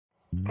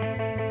In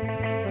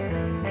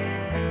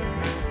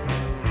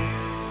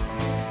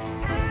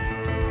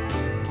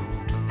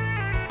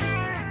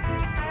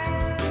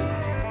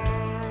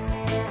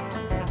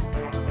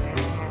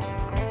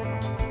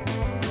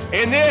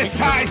this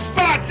high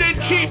spots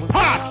and cheap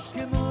pops,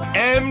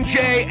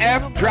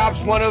 MJF drops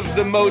one of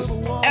the most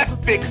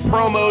epic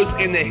promos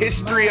in the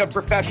history of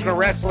professional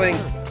wrestling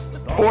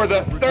for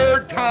the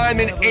third time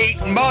in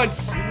 8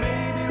 months.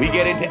 We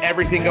get into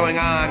everything going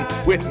on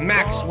with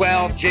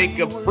Maxwell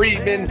Jacob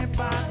Friedman.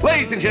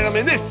 Ladies and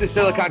gentlemen, this is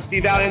Silicon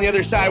Steve Valli. On the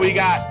other side, we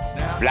got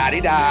Bloody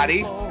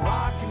Dottie.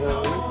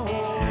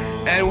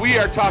 And we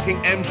are talking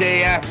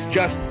MJF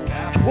just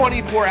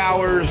 24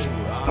 hours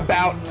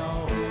about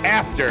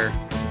after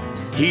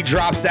he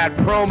drops that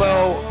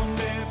promo.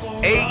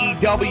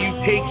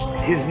 AEW takes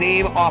his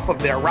name off of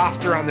their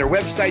roster on their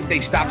website. They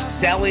stop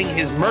selling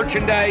his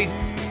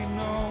merchandise.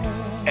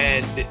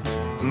 And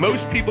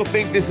most people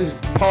think this is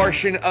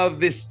portion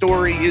of this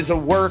story is a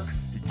work.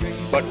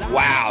 But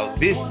wow,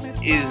 this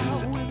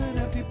is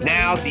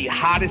now the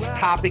hottest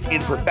topic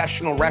in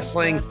professional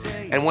wrestling.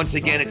 And once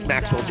again, it's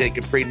Maxwell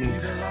Jacob Friedman.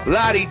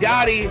 Lottie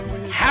Dottie,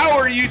 how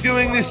are you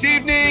doing this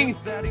evening?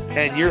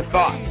 And your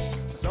thoughts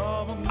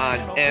on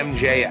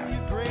MJF?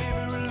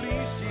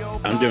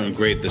 I'm doing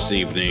great this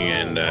evening,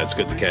 and it's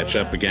good to catch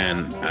up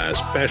again,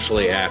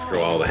 especially after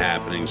all the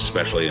happenings,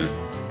 especially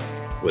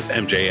with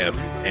MJF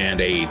and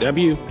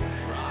AEW.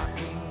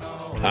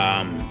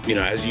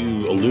 As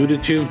you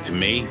alluded to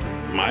me,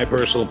 my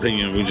personal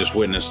opinion, we just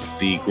witnessed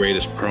the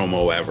greatest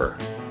promo ever.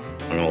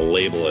 I'm going to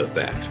label it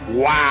that.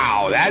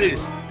 Wow, that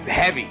is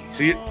heavy.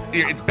 So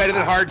it's better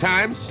than Hard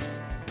Times?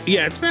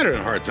 Yeah, it's better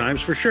than Hard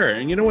Times for sure.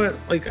 And you know what?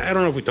 Like, I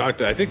don't know if we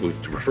talked, I think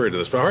we've referred to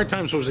this, but Hard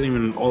Times wasn't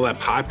even all that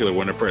popular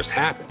when it first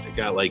happened. It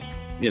got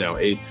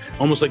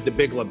almost like the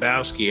Big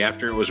Lebowski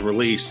after it was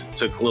released. It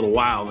took a little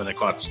while, then it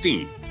caught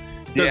steam.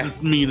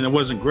 Doesn't mean it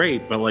wasn't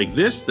great, but like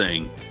this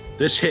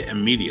hit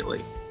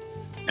immediately.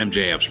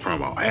 MJF's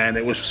promo. And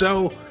it was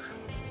so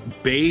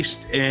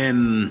based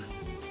in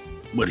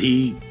what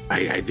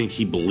I think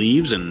he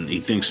believes and he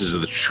thinks is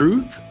the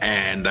truth.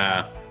 And,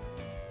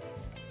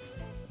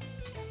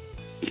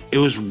 it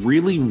was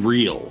really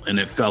real, and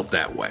it felt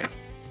that way.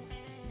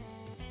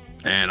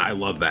 And I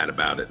love that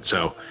about it.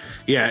 So,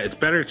 yeah, it's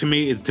better to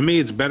me. To me,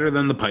 it's better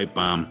than the pipe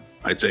bomb.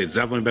 I'd say it's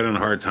definitely better than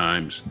Hard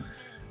Times.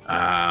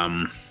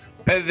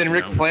 Better than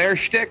Ric Flair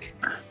shtick?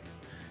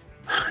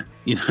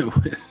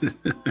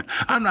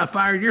 I'm not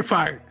fired. You're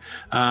fired.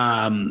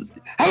 I'm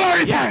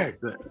already fired.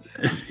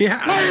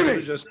 Yeah.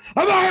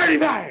 I'm already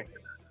fired.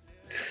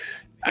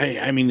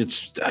 I mean,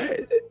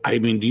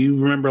 do you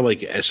remember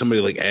like somebody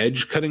like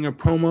Edge cutting a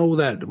promo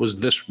that was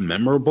this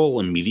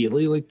memorable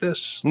immediately like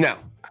this? No,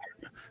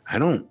 I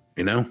don't,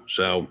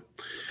 so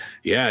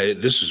yeah,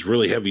 this is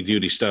really heavy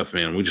duty stuff,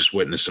 man. We just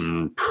witnessed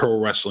some pro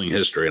wrestling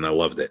history and I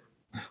loved it.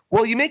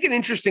 Well, you make an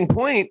interesting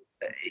point.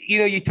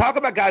 You talk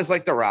about guys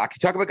like The Rock, you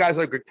talk about guys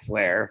like Ric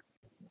Flair.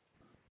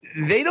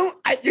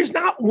 There's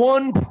not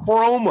one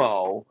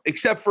promo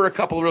except for a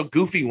couple of real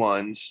goofy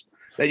ones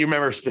that you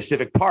remember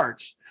specific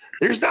parts.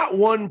 There's not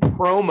one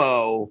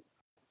promo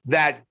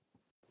that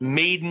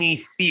made me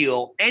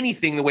feel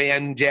anything the way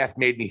MJF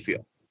made me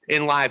feel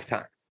in live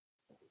time.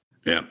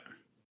 Yeah.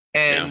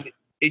 And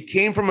it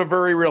came from a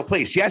very real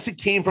place. Yes, it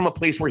came from a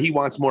place where he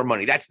wants more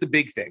money. That's the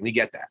big thing. We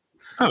get that.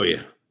 Oh,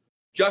 yeah.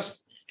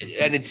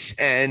 It's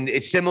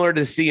similar to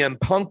the CM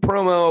Punk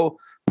promo,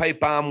 Pipe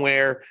Bomb,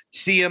 where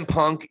CM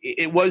Punk,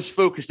 it was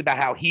focused about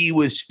how he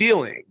was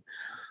feeling.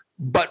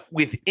 But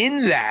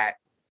within that,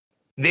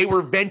 they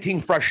were venting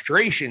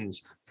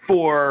frustrations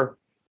for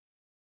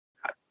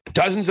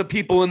dozens of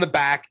people in the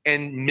back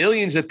and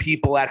millions of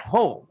people at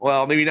home.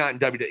 Well, maybe not in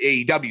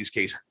AEW's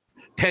case,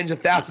 tens of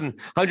thousands,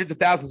 hundreds of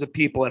thousands of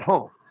people at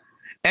home.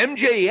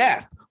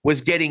 MJF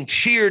was getting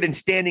cheered and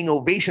standing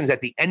ovations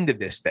at the end of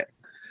this thing.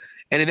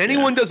 And if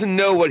anyone doesn't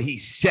know what he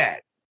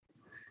said,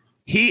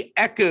 he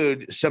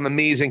echoed some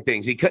amazing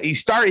things. He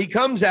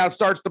comes out,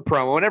 starts the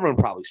promo, and everyone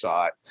probably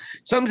saw it.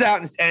 Comes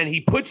out and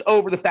he puts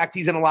over the fact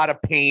he's in a lot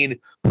of pain,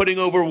 putting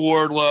over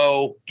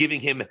Wardlow, giving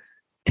him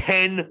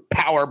 10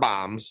 power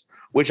bombs,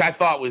 which I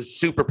thought was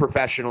super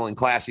professional and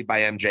classy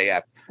by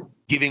MJF,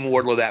 giving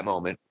Wardlow that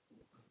moment.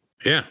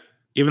 Yeah,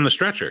 even the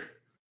stretcher.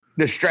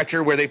 The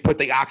stretcher where they put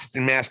the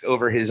oxygen mask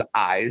over his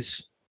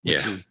eyes,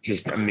 which is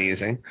just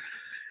amazing.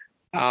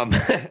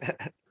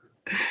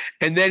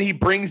 And then he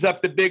brings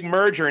up the big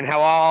merger and how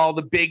all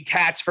the big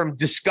cats from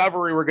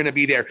Discovery were going to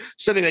be there.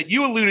 Something that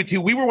you alluded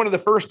to. We were one of the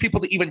first people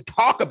to even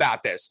talk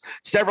about this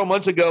several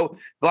months ago.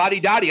 Lottie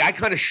Dottie, I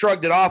kind of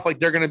shrugged it off like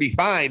they're going to be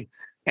fine.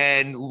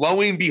 And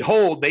lo and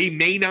behold, they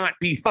may not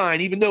be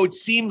fine, even though it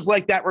seems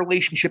like that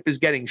relationship is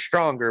getting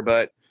stronger,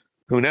 but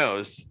who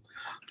knows?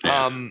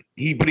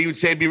 He would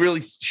say it'd be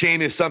really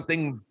shame if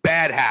something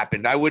bad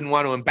happened. I wouldn't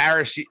want to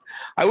embarrass you.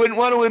 I wouldn't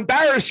want to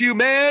embarrass you,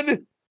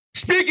 man.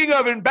 Speaking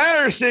of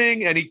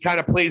embarrassing, and he kind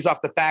of plays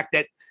off the fact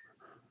that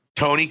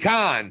Tony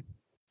Khan,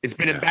 it's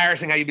been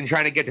embarrassing how you've been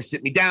trying to get to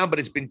sit me down, but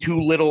it's been too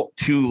little,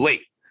 too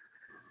late.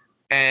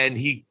 And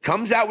he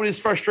comes out with his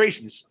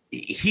frustrations.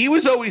 He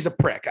was always a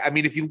prick. I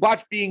mean, if you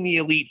watch Being the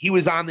Elite, he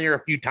was on there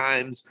a few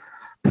times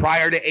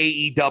prior to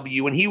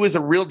AEW, and he was a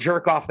real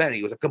jerk off then.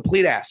 He was a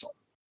complete asshole.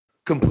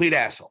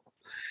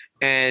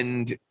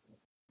 And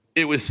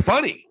it was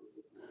funny.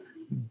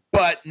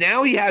 But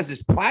now he has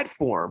this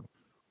platform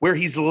where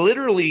he's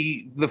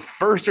literally the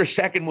first or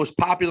second most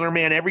popular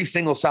man every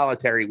single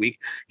solitary week.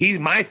 He's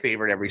my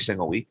favorite every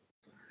single week.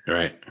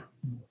 Right.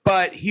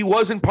 But he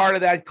wasn't part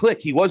of that clique.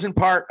 He wasn't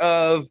part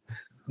of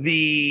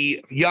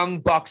the Young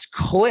Bucks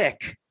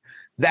clique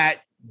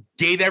that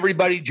gave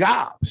everybody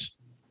jobs,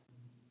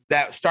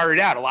 that started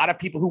out. A lot of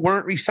people who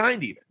weren't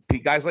re-signed even.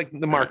 Guys like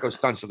the Marco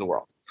Stunts of the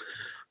world.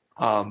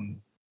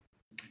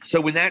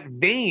 So in that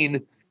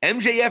vein,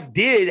 MJF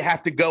did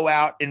have to go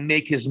out and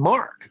make his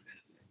mark.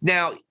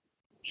 Now,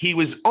 he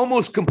was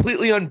almost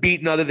completely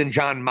unbeaten other than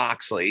Jon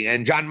Moxley.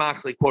 And Jon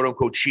Moxley, quote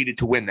unquote, cheated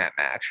to win that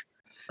match.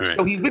 Right.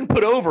 So he's been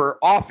put over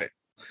often.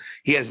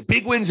 He has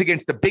big wins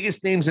against the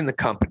biggest names in the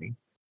company,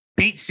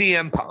 beat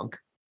CM Punk,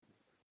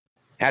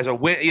 has a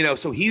win,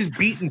 so he's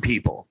beaten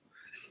people.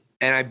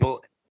 And I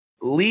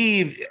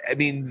believe,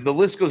 the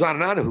list goes on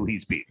and on of who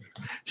he's beaten.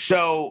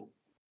 So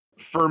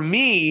for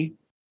me,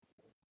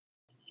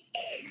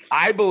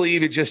 I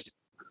believe it just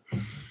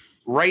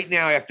right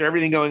now, after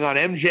everything going on,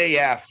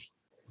 MJF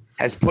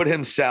has put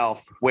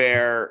himself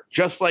where,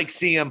 just like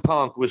CM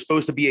Punk was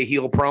supposed to be a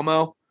heel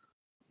promo,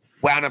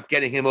 wound up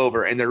getting him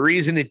over. And the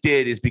reason it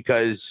did is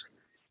because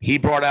he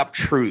brought up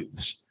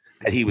truths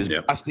that he was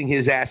busting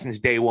his ass since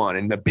day one.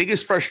 And the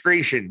biggest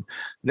frustration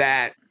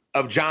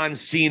of John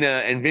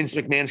Cena and Vince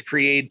McMahon's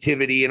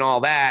creativity and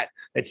all that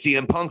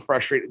CM Punk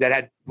frustrated,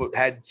 that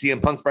had CM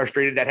Punk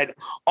frustrated, that had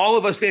all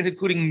of us fans,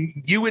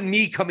 including you and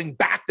me, coming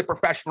back to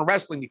professional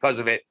wrestling because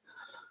of it.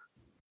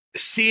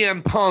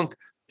 CM Punk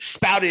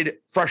spouted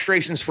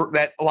frustrations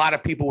that a lot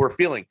of people were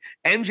feeling.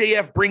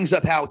 MJF brings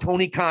up how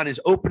Tony Khan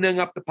is opening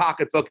up the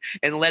pocketbook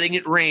and letting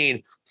it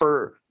rain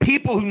for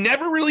people who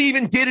never really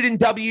even did it in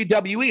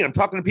WWE. I'm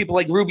talking to people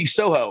like Ruby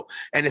Soho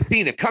and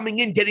Athena coming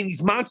in, getting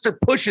these monster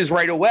pushes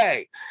right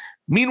away.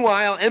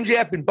 Meanwhile,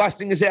 MJF been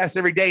busting his ass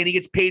every day, and he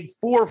gets paid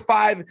 4 or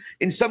 5,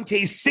 in some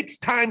case 6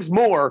 times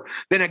more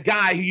than a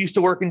guy who used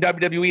to work in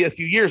WWE a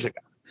few years ago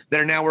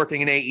that are now working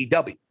in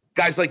AEW.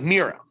 Guys like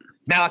Miro,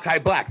 Malachi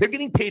Black, they're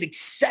getting paid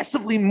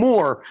excessively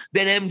more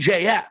than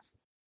MJF.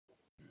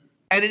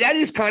 And that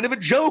is kind of a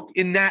joke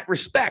in that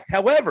respect.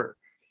 However,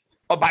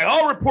 by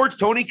all reports,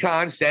 Tony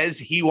Khan says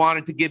he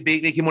wanted to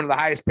make him one of the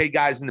highest paid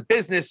guys in the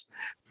business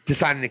to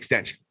sign an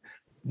extension.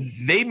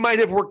 They might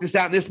have worked this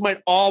out, and this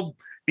might all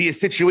be a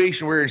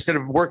situation where instead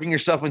of working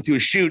yourself into a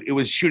shoot, it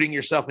was shooting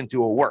yourself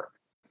into a work.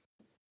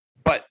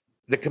 But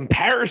the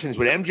comparisons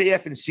with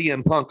MJF and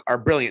CM Punk are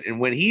brilliant. And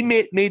when he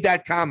made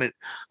that comment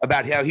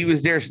about how he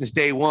was there since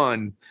day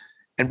one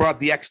and brought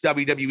the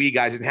ex-WWE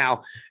guys and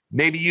how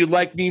maybe you'd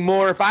like me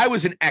more if I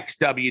was an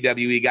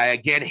ex-WWE guy,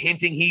 again,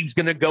 hinting he's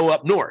going to go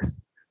up north.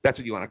 That's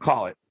what you want to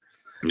call it.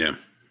 Yeah.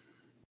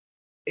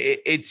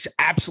 It's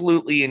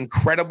absolutely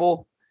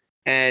incredible.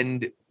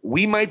 And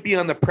we might be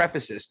on the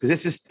precipice, because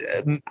this is,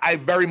 I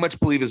very much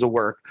believe is a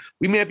work.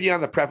 We may be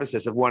on the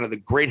precipice of one of the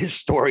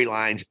greatest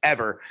storylines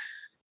ever,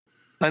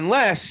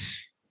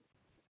 unless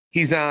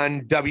he's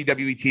on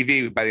WWE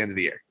TV by the end of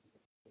the year.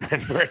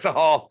 And where it's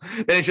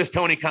then it's just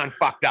Tony Khan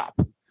fucked up.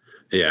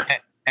 Yeah.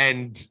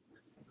 And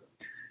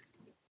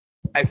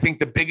I think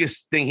the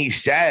biggest thing he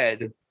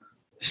said,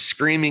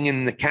 screaming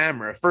in the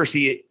camera, first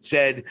he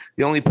said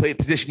the only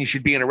position you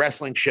should be in a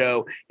wrestling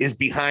show is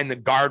behind the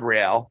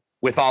guardrail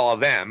with all of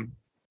them,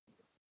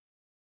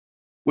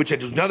 which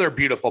is another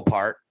beautiful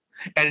part.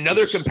 And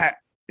another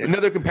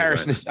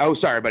comparison. Oh,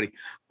 sorry, buddy.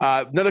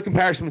 Another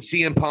comparison with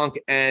CM Punk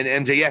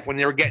and MJF when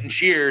they were getting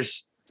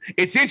cheers.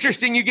 It's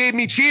interesting you gave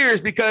me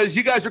cheers because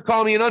you guys were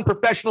calling me an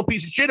unprofessional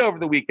piece of shit over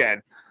the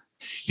weekend.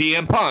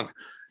 CM Punk.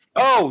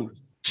 Oh,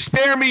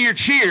 spare me your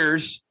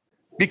cheers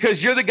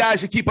because you're the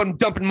guys who keep on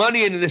dumping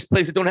money into this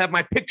place that don't have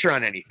my picture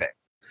on anything.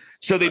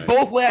 So they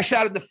both lash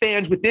out at the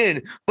fans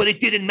within, but it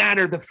didn't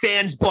matter. The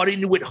fans bought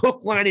into it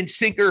hook, line, and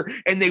sinker,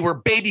 and they were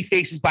baby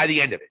faces by the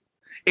end of it.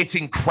 It's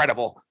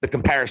incredible, the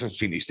comparisons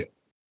between these two.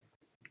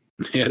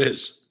 Yeah, it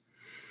is.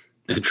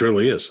 It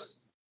truly is.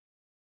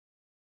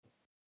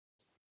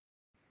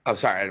 Oh,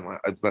 sorry. I didn't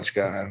want to. Let's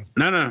go.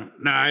 No.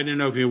 I didn't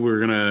know if you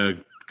were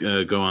going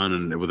to go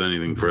on with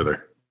anything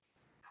further.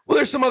 Well,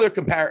 there's some other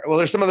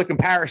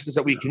comparisons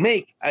that we can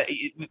make.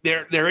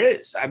 There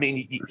is. I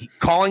mean,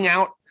 calling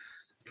out,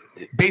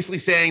 basically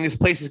saying this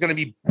place is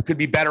could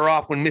be better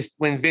off when Vince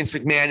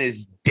McMahon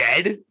is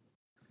dead,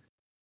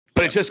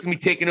 but it's just going to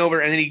be taken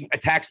over, and then he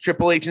attacks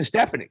Triple H and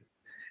Stephanie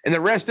and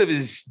the rest of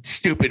his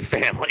stupid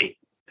family.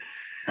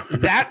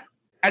 That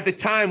at the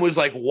time was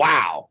like,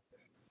 wow,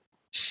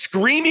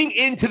 screaming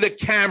into the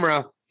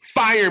camera,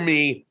 fire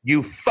me,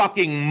 you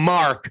fucking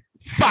mark,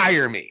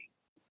 fire me.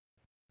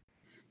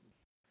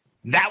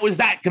 That was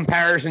that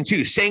comparison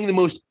too, saying the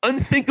most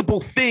unthinkable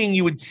thing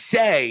you would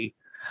say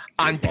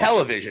on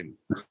television.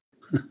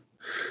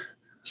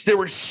 So there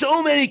were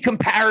so many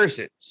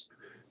comparisons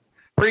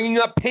bringing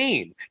up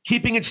pain,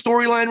 keeping it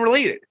storyline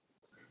related.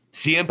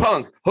 CM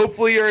Punk,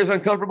 hopefully you're as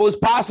uncomfortable as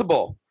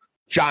possible.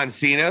 John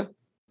Cena,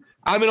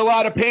 I'm in a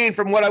lot of pain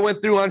from what I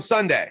went through on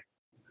Sunday.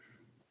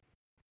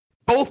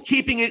 Both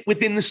keeping it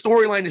within the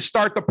storyline to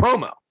start the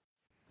promo.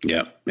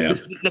 Yeah.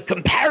 The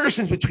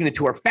comparisons between the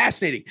two are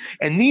fascinating.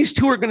 And these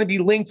two are going to be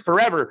linked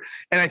forever.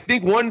 And I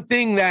think one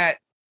thing that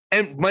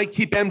might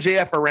keep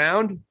MJF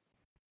around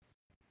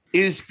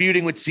is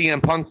feuding with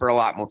CM Punk for a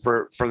lot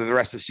more for the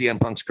rest of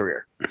CM Punk's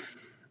career.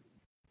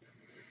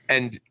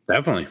 And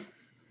definitely,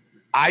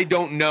 I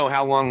don't know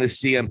how long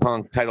this CM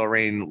Punk title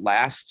reign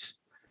lasts,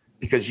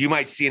 because you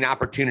might see an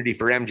opportunity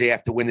for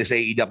MJF to win this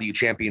AEW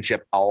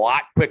championship a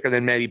lot quicker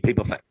than maybe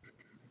people think.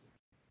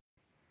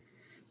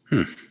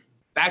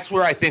 That's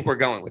where I think we're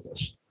going with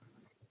this.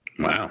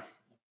 Wow.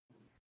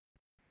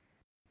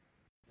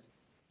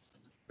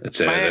 That's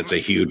a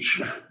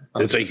huge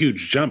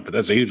jump.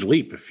 That's a huge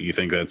leap if you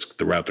think that's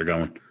the route they're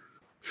going.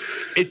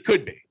 It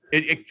could be.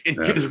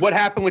 Because what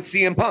happened with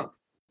CM Punk?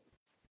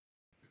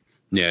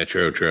 Yeah,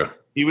 true.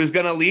 He was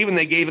going to leave, and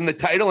they gave him the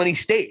title, and he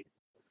stayed.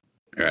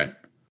 Right.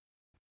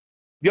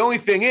 The only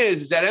thing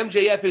is that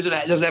MJF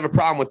doesn't have a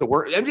problem with the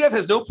work. MJF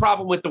has no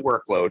problem with the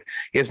workload.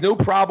 He has no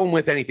problem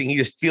with anything. He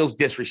just feels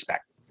disrespected.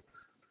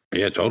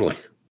 Yeah, totally.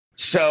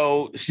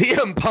 So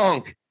CM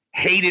Punk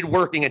hated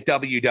working at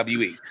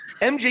WWE.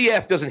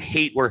 MJF doesn't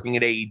hate working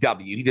at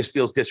AEW. He just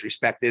feels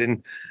disrespected.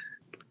 And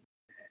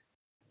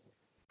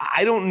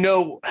I don't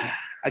know.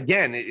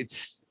 Again,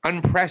 it's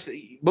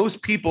unprecedented.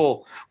 Most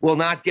people will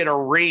not get a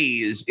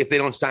raise if they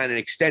don't sign an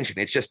extension.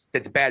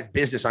 That's bad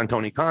business on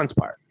Tony Khan's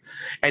part.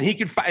 And he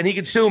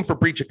could sue him for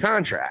breach of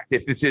contract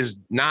if this is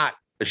not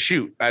a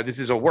shoot. This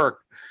is a work.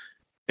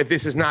 If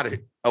this is not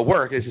a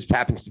work, this just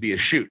happens to be a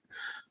shoot.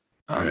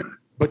 Right.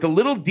 But the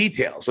little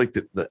details, like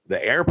the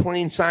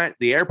airplane sign,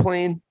 the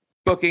airplane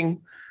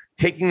booking,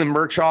 taking the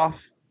merch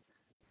off,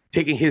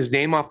 taking his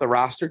name off the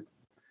roster,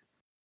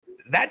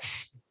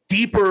 that's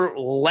deeper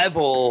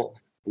level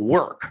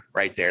work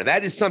right there.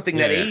 That is something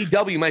that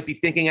AEW might be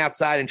thinking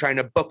outside and trying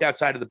to book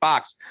outside of the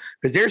box,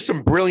 because there's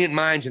some brilliant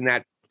minds in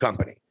that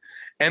company.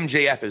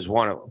 MJF is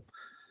one of them.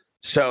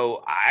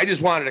 So I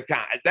just wanted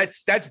to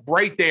that's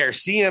right there.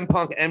 CM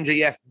Punk,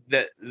 MJF,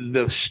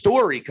 the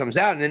story comes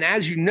out. And then,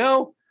 as you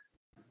know,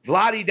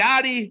 Vladi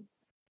Dottie,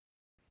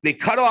 they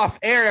cut off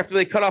air after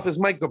they cut off his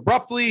mic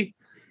abruptly.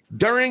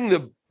 During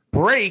the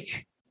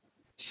break,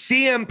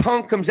 CM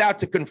Punk comes out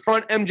to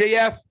confront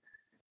MJF.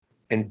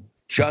 And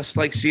just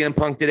like CM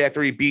Punk did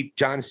after he beat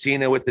John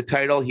Cena with the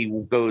title,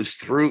 MJF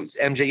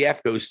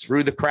goes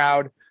through the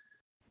crowd.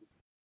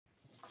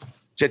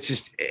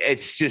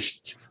 It's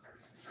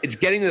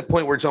getting to the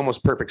point where it's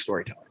almost perfect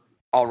storytelling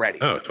already.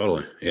 Oh,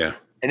 totally. Yeah.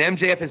 And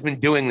MJF has been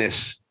doing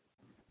this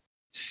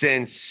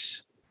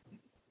since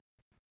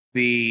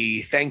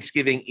the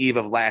Thanksgiving Eve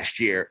of last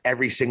year.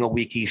 Every single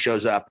week he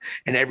shows up,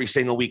 and every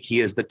single week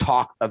he is the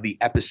talk of the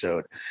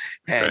episode.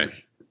 And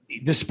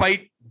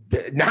despite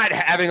not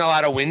having a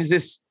lot of wins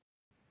this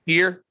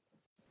year,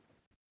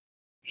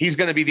 he's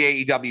going to be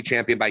the AEW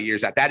champion by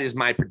years out. That is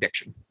my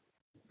prediction.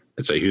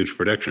 It's a huge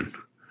prediction.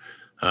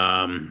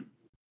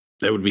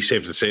 That would be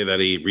safe to say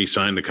that he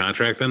re-signed the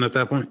contract then at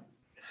that point?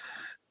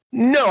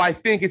 No, I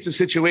think it's a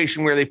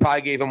situation where they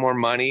probably gave him more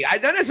money.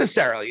 Not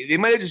necessarily. They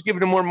might have just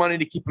given him more money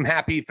to keep him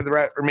happy for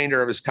the remainder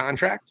of his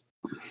contract.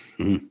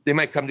 Mm-hmm. They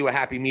might come to a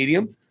happy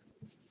medium.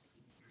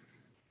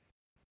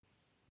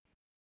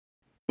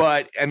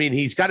 But, I mean,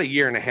 he's got a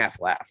year and a half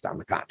left on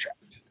the contract.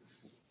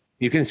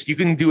 You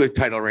can do a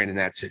title reign in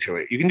that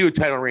situation. You can do a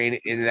title reign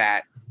in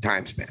that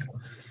time span.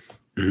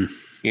 Mm-hmm.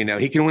 You know,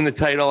 he can win the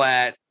title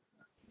at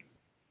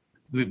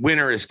the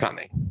winter is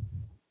coming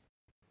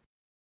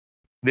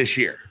this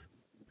year.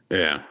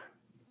 Yeah.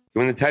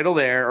 Win the title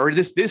there, or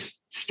this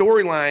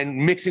storyline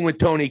mixing with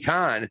Tony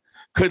Khan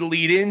could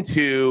lead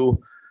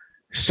into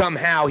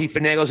somehow he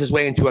finagles his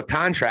way into a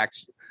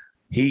contract.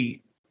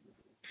 He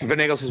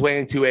finagles his way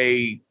into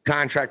a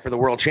contract for the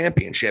world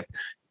championship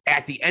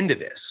at the end of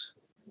this.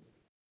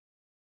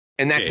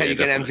 And that's how you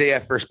definitely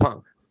get MJF versus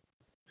Punk.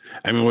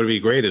 I mean, what would be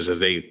great is if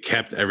they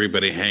kept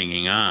everybody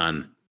hanging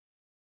on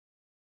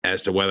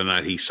as to whether or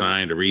not he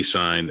signed or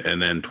re-signed, and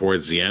then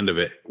towards the end of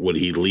it, would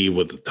he leave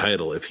with the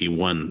title if he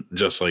won,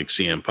 just like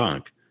CM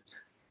Punk,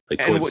 like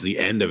towards the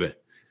end of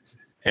it,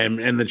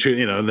 and the truth,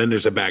 you know, then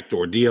there's a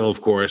backdoor deal, of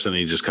course, and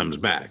he just comes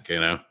back, you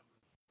know.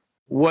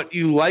 What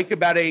you like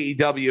about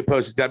AEW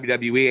opposed to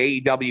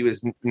WWE, AEW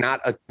is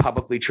not a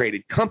publicly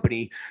traded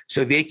company,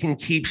 so they can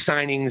keep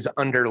signings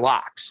under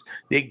locks.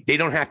 They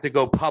don't have to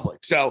go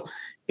public. So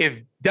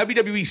if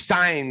WWE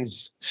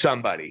signs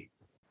somebody,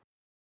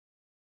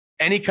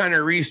 any kind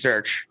of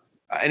research,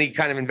 any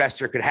kind of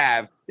investor could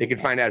have, they can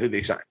find out who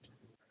they signed.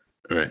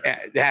 Right.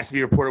 It has to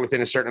be reported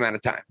within a certain amount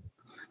of time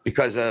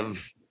because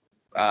of,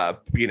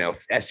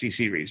 SEC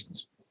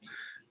reasons.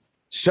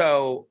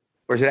 So,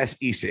 or is it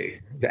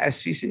SEC? The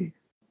SEC?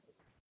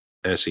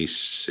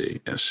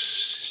 SEC.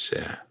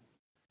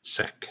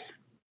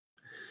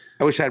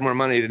 I wish I had more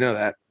money to know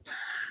that.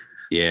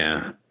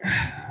 Yeah.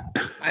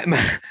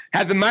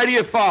 Had the mighty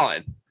have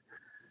fallen.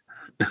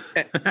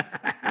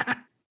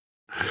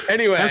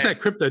 Anyway, how's that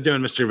crypto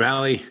doing, Mr.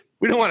 Valli?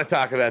 We don't want to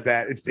talk about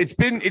that. It's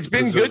been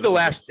good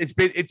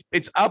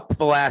it's up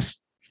the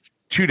last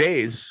 2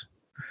 days.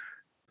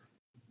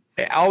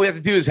 All we have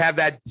to do is have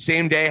that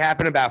same day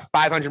happen about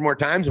 500 more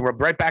times, and we're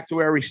right back to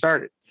where we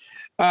started.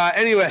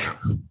 Anyway,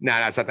 no,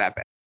 it's not that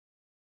bad.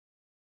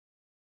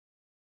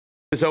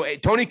 So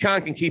Tony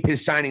Khan can keep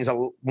his signings a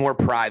little more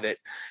private,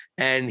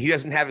 and he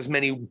doesn't have as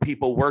many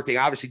people working.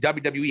 Obviously,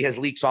 WWE has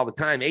leaks all the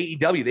time.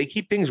 AEW, they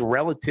keep things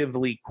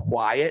relatively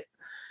quiet,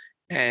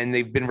 and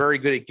they've been very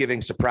good at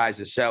giving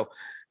surprises. So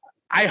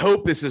I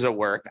hope this is a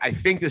work. I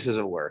think this is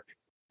a work,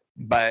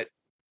 but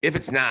if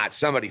it's not,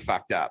 somebody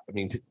fucked up. I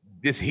mean,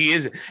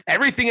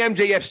 everything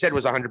MJF said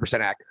was 100%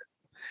 accurate,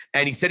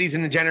 and he said he's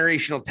in a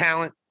generational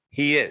talent.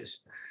 He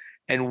is.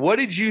 And what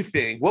did you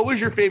think? What was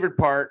your favorite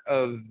part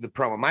of the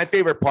promo? My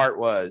favorite part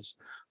was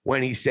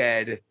when he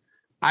said,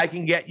 I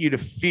can get you to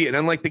feel, and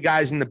unlike the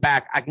guys in the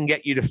back, I can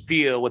get you to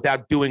feel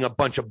without doing a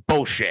bunch of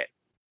bullshit.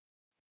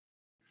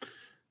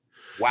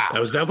 Wow.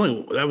 That was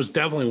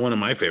definitely one of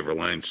my favorite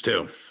lines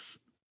too.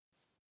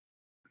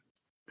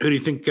 Who do you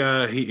think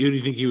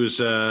he was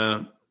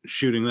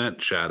shooting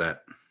that shot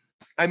at?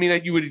 I mean,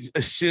 you would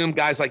assume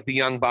guys like the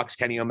Young Bucks,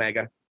 Kenny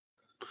Omega.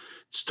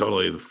 It's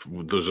totally,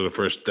 those are the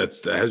first,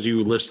 that's as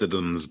you listed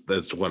them,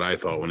 that's what I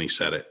thought when he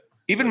said it.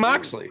 Even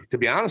Moxley, to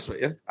be honest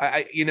with you.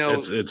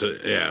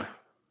 Yeah.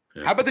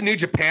 How about the New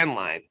Japan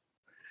line?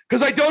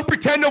 Because I don't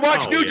pretend to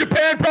watch New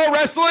Japan Pro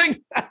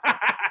Wrestling.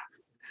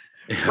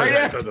 Right after,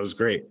 I thought that was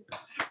great.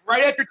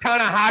 Right after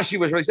Tanahashi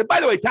was released. And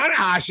by the way,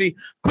 Tanahashi,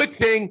 quick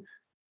thing,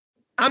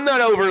 I'm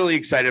not overly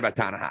excited about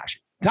Tanahashi.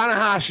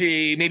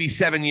 Tanahashi, maybe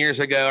 7 years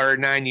ago or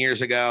 9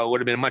 years ago,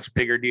 would have been a much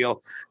bigger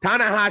deal.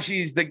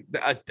 Tanahashi's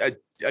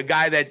a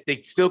guy that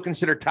they still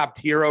consider top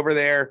tier over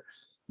there,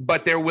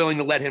 but they're willing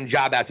to let him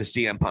job out to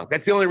CM Punk.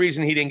 That's the only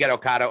reason he didn't get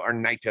Okada or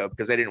Naito,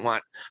 because they didn't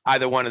want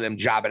either one of them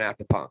jobbing out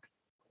to Punk.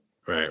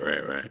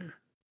 Right.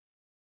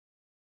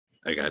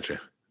 I gotcha.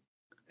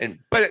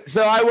 But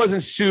so I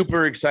wasn't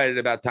super excited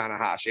about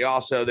Tanahashi.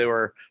 Also, there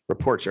were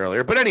reports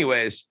earlier. But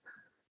anyways,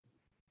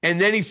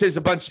 and then he says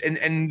a bunch,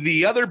 and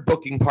the other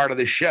booking part of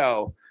the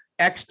show,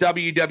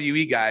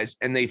 ex-WWE guys,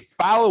 and they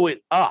follow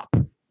it up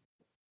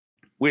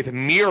with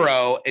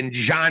Miro and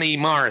Johnny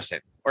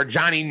Morrison, or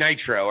Johnny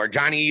Nitro, or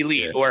Johnny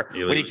Elite,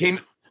 Elite.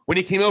 When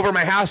he came over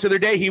my house the other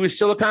day, he was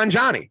Silicon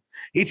Johnny.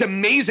 It's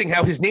amazing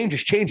how his name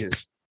just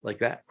changes like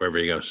that. Wherever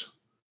he goes.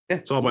 Yeah,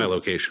 it's all by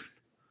location.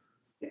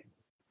 Yeah.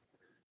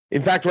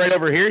 In fact, right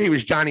over here, he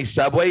was Johnny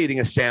Subway eating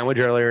a sandwich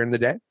earlier in the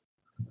day.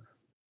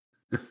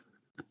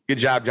 Good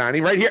job,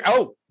 Johnny. Right here.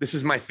 Oh, this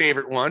is my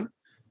favorite one.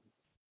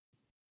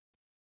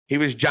 He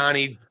was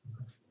Johnny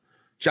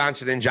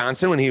Johnson &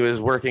 Johnson when he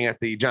was working at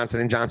the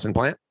Johnson & Johnson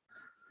plant.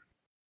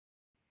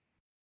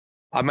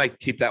 I might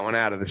keep that one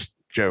out of this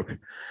joke.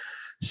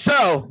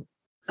 So,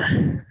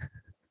 I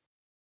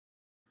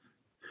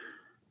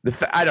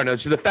don't know.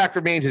 So the fact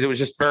remains is it was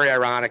just very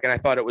ironic, and I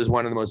thought it was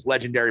one of the most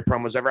legendary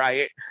promos ever.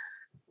 I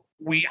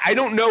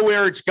don't know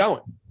where it's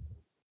going,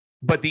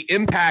 but the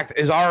impact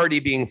is already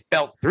being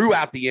felt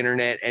throughout the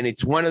internet, and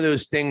it's one of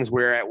those things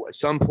where at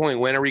some point,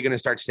 when are we going to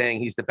start saying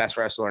he's the best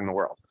wrestler in the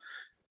world?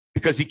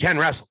 Because he can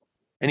wrestle,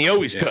 and he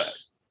always could.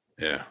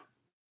 Yeah.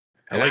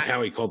 I like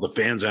how he called the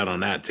fans out on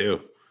that,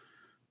 too.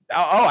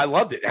 Oh, I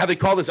loved it. How they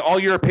called this all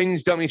your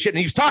opinions don't mean shit. And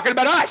he was talking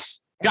about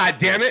us. God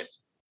damn it.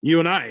 You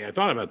and I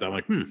thought about that. I'm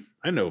like,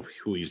 I know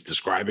who he's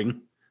describing.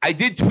 I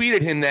did tweet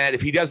at him that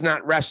if he does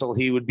not wrestle,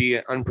 he would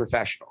be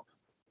unprofessional.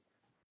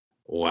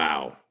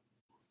 Wow.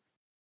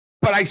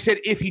 But I said,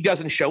 if he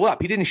doesn't show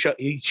up,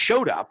 he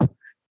showed up,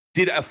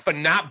 did a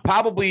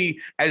probably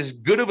as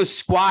good of a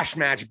squash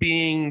match,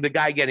 being the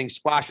guy getting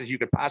squashed as you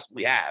could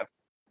possibly have.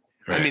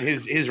 Right. I mean,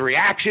 his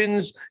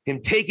reactions,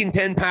 him taking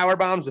 10 power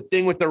bombs, the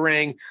thing with the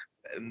ring,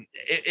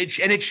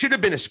 it should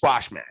have been a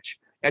squash match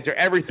after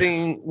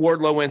everything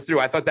Wardlow went through.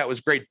 I thought that was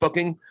great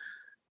booking,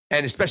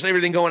 and especially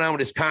everything going on with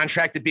his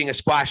contract of being a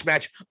squash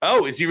match.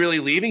 Oh, is he really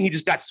leaving? He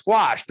just got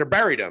squashed or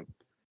buried him.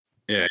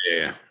 Yeah.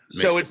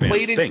 So it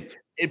played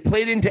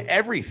into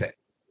everything.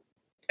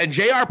 And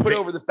JR put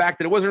over the fact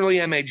that it wasn't really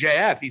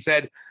MAJF. He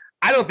said,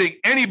 I don't think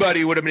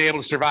anybody would have been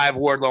able to survive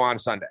Wardlow on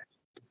Sunday.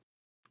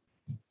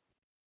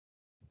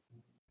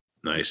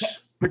 Nice.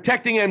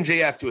 Protecting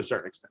MJF to a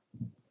certain extent.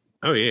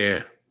 Oh,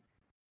 yeah.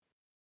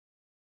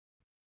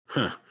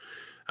 Huh.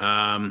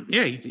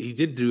 Yeah, he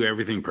did do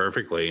everything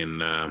perfectly,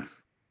 and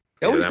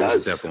he always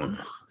does. Definitely,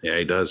 yeah,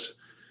 he does.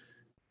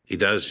 He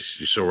does.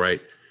 You're so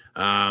right.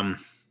 Trying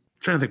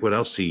to think what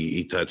else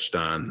he touched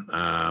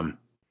on.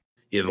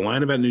 The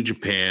line about New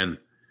Japan,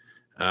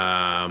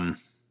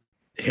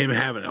 him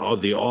having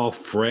all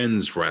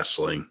friends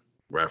wrestling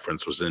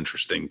reference was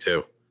interesting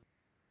too.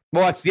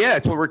 Well,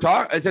 that's what we're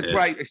talking. That's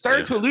why I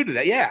started to allude to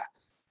that. Yeah.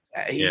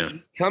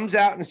 He comes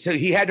out, and so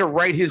he had to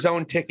write his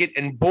own ticket.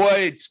 And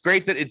boy, it's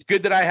good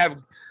that I have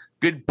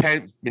good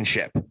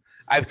penmanship.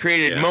 I've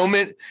created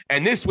moment,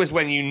 and this was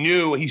when you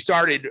knew he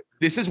started.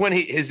 This is when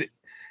his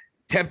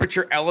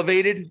temperature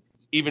elevated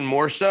even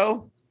more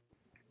so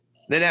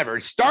than ever.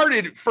 It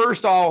started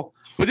first all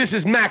But this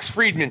is Max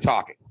Friedman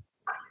talking.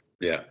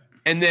 Yeah.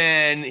 And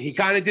then he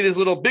kind of did his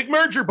little big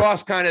merger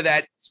boss, kind of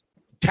that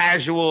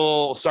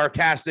casual,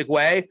 sarcastic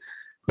way.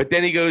 But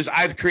then he goes,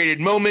 I've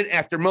created moment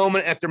after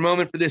moment after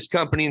moment for this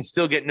company and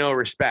still get no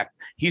respect.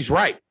 He's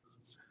right.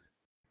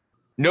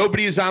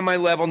 Nobody is on my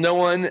level. No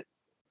one,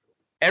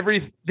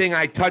 everything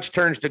I touch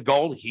turns to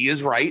gold. He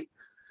is right.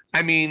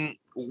 I mean,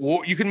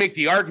 you can make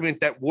the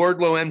argument that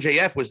Wardlow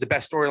MJF was the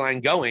best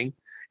storyline going,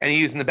 and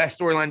he was in the best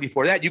storyline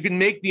before that. You can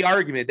make the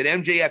argument that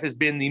MJF has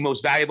been the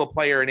most valuable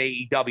player in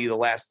AEW the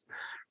last,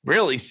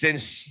 really,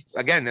 since,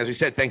 again, as we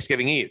said,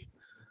 Thanksgiving Eve.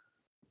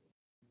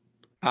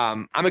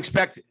 I'm not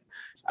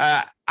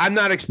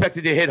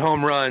expected to hit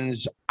home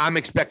runs. I'm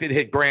expected to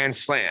hit grand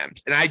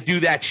slams, and I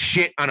do that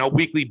shit on a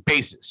weekly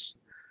basis.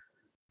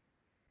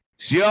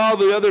 See, all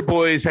the other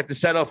boys have to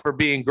settle for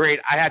being great.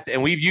 I have to,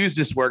 and we've used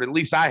this word, at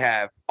least I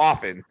have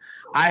often.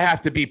 I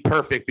have to be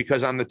perfect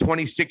because I'm the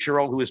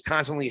 26-year-old who is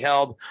constantly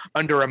held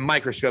under a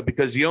microscope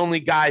because the only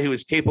guy who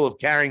is capable of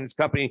carrying this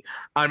company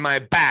on my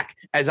back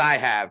as I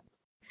have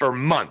for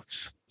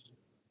months.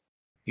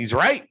 He's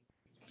right.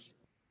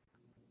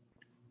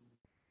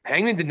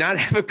 Hangman did not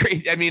have a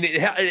great, I mean,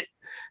 it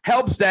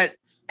helps that,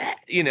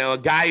 you know, a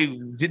guy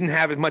who didn't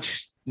have as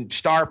much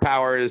star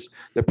power as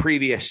the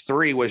previous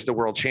three was the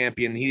world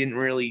champion. He didn't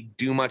really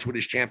do much with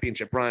his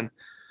championship run.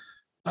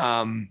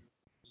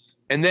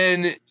 And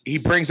then he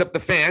brings up the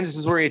fans. This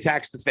is where he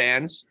attacks the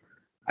fans.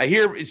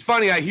 It's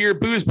funny, I hear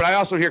boos, but I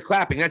also hear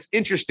clapping. That's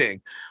interesting.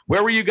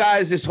 Where were you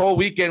guys this whole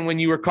weekend when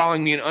you were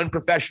calling me an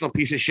unprofessional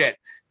piece of shit?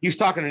 He's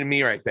talking to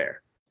me right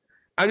there.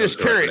 I'm just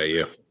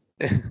curious.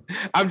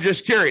 I'm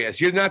just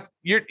curious. You're not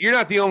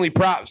the only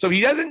problem. So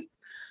he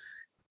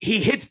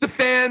hits the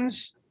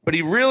fans, but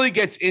he really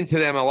gets into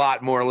them a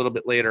lot more a little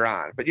bit later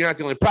on. But you're not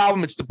the only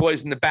problem. It's the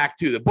boys in the back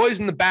too. The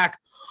boys in the back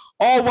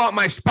all want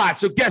my spot.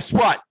 So guess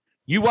what?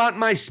 You want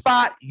my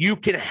spot? You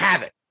can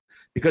have it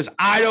because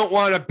I don't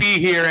want to be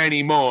here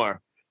anymore.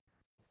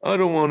 I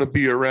don't want to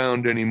be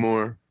around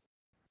anymore.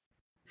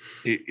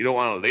 You don't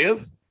want to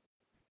live?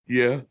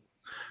 Yeah.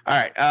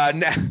 All right.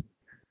 Now,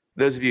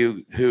 those of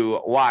you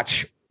who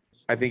watch,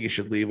 I think you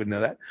should leave and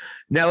know that.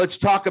 Now let's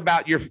talk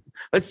about you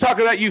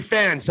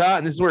fans, huh?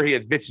 And this is where he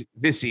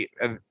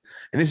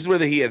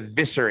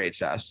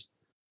eviscerates us.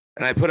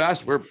 And I put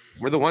us, we're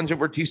the ones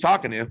that he's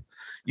talking to.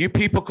 You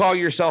people call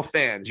yourself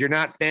fans. You're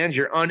not fans.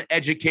 You're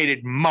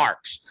uneducated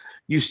marks.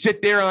 You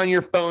sit there on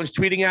your phones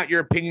tweeting out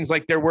your opinions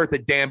like they're worth a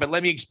damn. But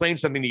let me explain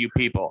something to you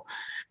people.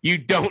 You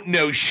don't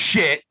know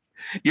shit.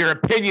 Your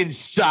opinion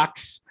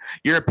sucks.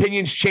 Your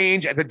opinions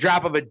change at the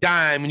drop of a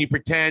dime when you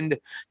pretend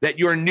that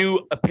your new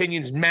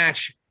opinions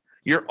match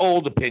your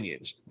old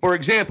opinions. For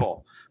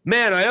example,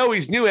 man, I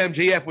always knew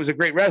MJF was a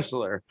great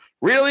wrestler.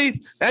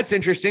 Really? That's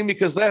interesting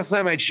because last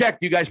time I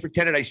checked, you guys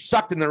pretended I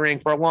sucked in the ring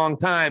for a long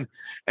time.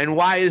 And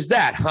why is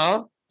that,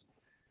 huh?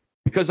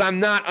 Because I'm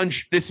not,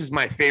 this is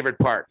my favorite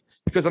part,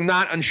 because I'm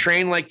not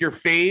untrained like your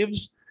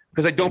faves,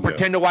 because I don't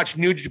pretend to watch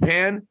New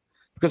Japan,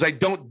 because I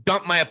don't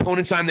dump my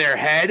opponents on their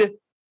head.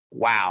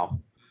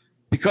 Wow.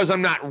 Because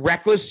I'm not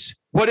reckless.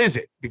 What is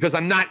it? Because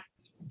I'm not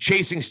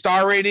chasing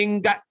star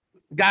rating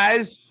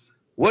guys.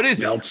 What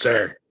is it?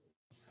 Sir.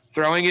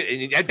 Throwing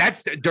it.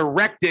 That's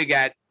direct dig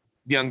at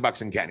Young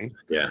Bucks and Kenny.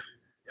 Yeah.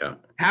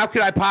 How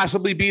could I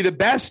possibly be the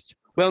best?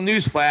 Well,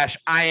 newsflash,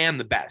 I am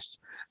the best.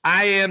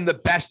 I am the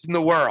best in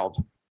the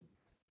world.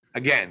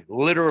 Again,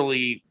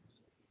 literally,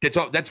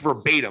 that's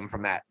verbatim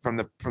from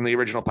the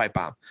original Pipe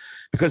Bomb.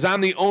 Because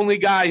I'm the only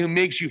guy who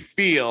makes you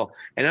feel,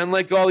 and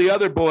unlike all the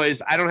other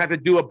boys, I don't have to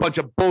do a bunch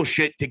of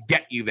bullshit to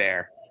get you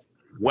there.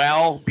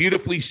 Well,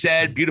 beautifully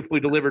said, beautifully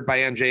delivered by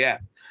MJF.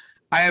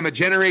 I am a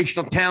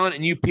generational talent,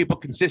 and you people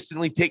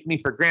consistently take me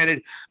for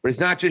granted, but it's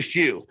not just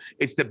you.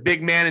 It's the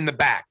big man in the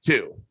back,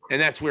 too. And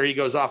that's where he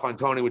goes off on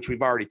Tony, which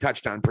we've already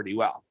touched on pretty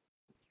well.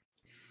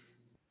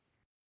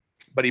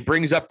 But he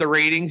brings up the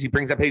ratings. He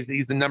brings up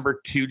he's the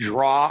number 2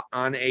 draw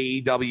on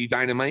AEW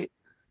Dynamite.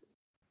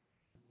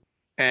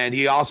 And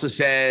he also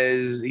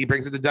says, he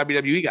brings up the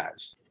WWE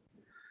guys.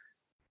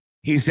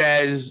 He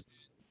says,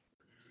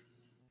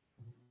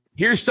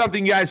 here's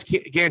something you guys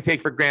can't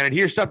take for granted.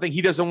 Here's something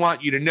he doesn't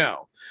want you to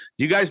know.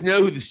 Do you guys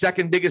know who the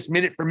second biggest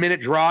minute-for-minute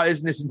draw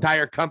is in this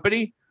entire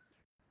company?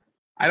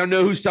 I don't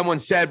know who someone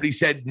said, but he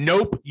said,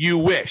 nope, you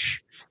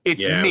wish.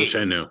 It's me. Which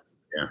I know.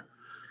 Yeah.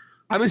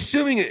 I'm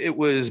assuming it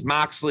was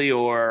Moxley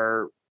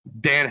or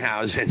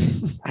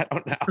Danhausen. I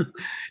don't know.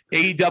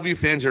 AEW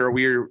fans are a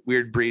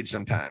weird breed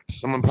sometimes.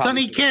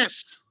 Sunny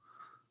Kiss.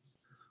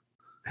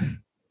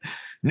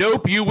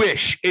 Nope, you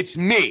wish. It's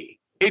me.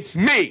 It's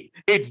me.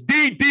 It's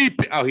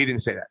DDP. Oh, he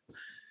didn't say that.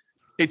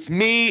 It's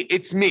me.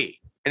 It's me.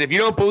 And if you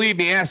don't believe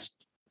me, ask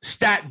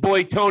Stat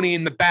Boy Tony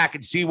in the back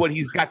and see what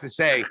he's got to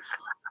say.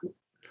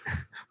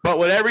 But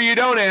whatever you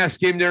don't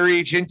ask him to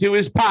reach into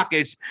his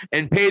pockets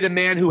and pay the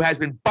man who has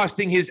been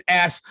busting his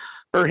ass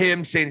for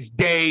him since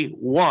day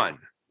one.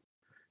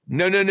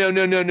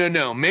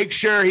 No. Make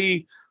sure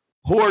he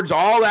hoards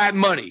all that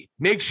money.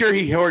 Make sure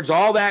he hoards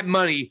all that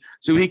money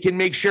so he can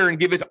make sure and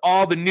give it to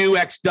all the new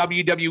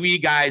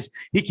ex-WWE guys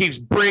he keeps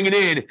bringing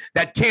in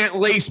that can't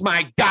lace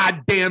my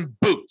goddamn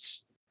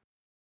boots.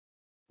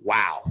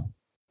 Wow.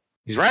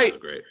 He's right.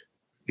 Great.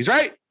 He's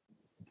right.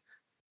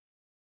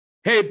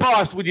 Hey,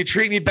 boss, would you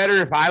treat me better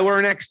if I were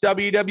an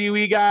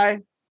ex-WWE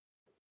guy?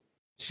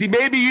 See,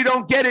 maybe you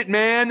don't get it,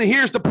 man.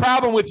 Here's the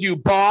problem with you,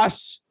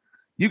 boss.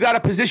 You got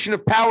a position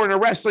of power in a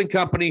wrestling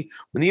company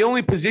when the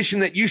only position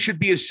that you should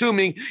be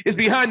assuming is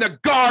behind the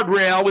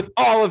guardrail with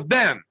all of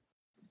them.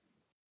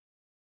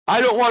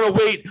 I don't want to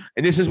wait.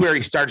 And this is where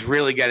he starts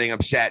really getting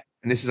upset.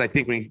 And this is, I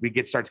think, when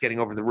he starts getting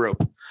over the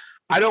rope.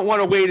 I don't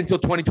want to wait until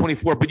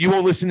 2024, but you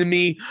won't listen to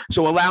me.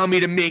 So allow me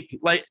to make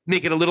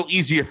it a little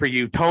easier for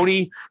you.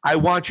 Tony, I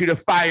want you to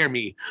fire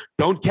me.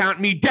 Don't count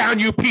me down,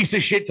 you piece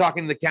of shit,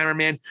 talking to the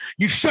cameraman.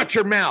 You shut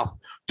your mouth.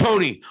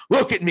 Tony,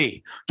 look at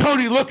me.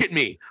 Tony, look at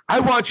me. I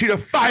want you to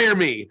fire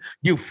me.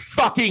 You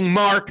fucking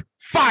Mark.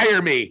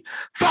 Fire me.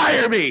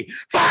 Fire me.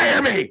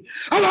 Fire me.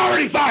 I'm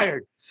already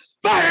fired.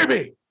 Fire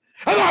me.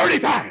 I'm already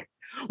fired.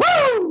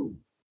 Woo!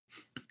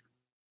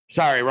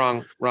 Sorry,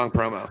 wrong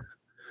promo.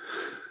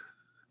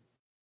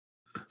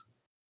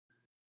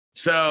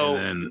 So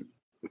and then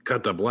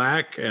cut to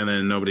black, and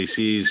then nobody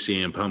sees.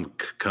 CM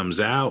Punk comes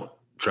out,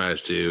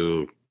 tries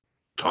to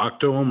talk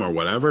to him or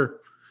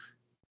whatever.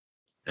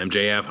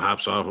 MJF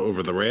hops off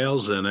over the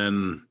rails, and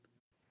then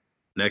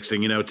next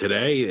thing you know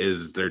today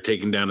is they're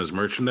taking down his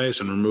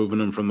merchandise and removing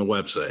him from the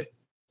website.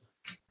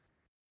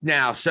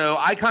 Now, so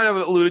I kind of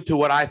alluded to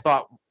what I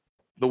thought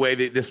the way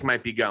that this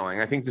might be going.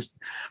 I think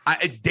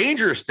it's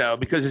dangerous, though,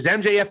 because is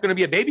MJF going to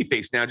be a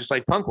babyface now, just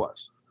like Punk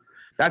was?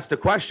 That's the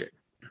question.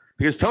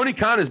 Because Tony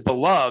Khan is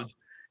beloved,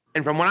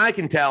 and from what I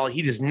can tell,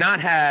 he does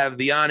not have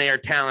the on-air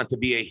talent to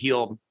be a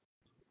heel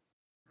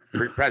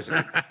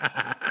president.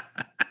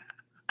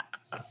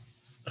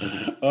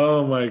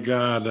 Oh my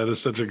God, that is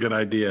such a good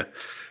idea.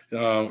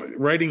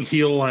 Writing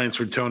heel lines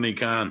for Tony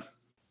Khan.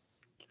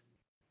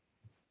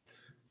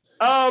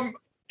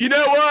 You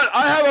know what?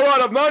 I have a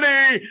lot of money,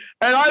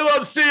 and I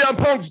love CM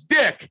Punk's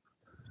dick.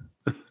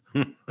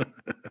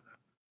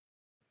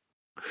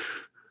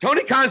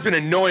 Tony Khan's been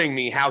annoying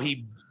me. How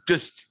he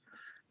just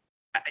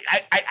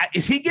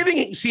is he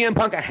giving CM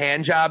Punk a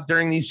hand job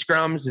during these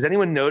scrums? Does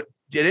anyone note?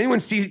 Did anyone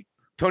see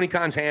Tony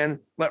Khan's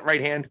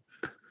right hand?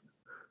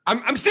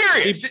 I'm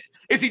serious.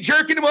 Is he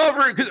jerking him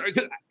over?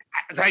 Because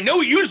I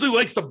know he usually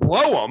likes to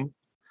blow him.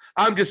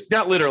 I'm just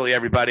not literally,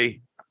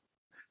 everybody.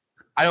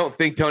 I don't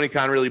think Tony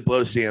Khan really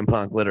blows CM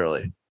Punk,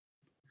 literally.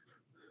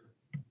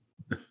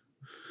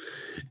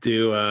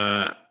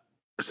 So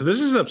this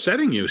is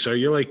upsetting you. So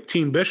you're like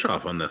Team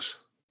Bischoff on this.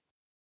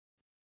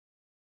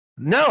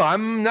 No,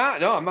 I'm not.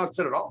 No, I'm not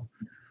upset at all.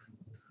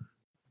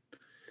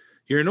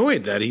 You're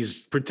annoyed that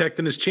he's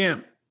protecting his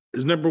champ,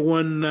 his number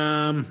one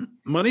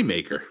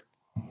moneymaker.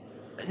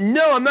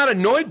 No, I'm not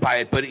annoyed by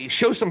it, but it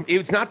shows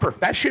it's not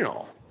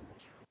professional.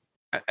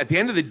 At the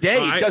end of the day,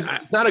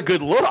 it's not a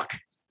good look.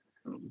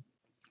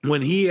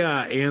 When he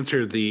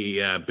answered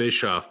the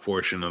Bischoff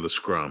portion of the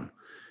scrum,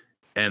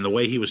 and the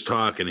way he was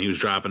talking, he was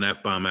dropping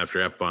F-bomb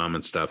after F-bomb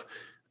and stuff.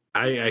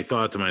 I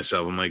thought to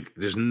myself, I'm like,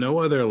 there's no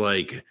other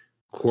like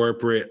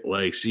corporate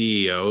like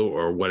CEO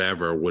or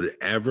whatever would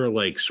ever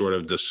like sort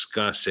of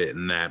discuss it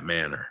in that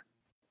manner.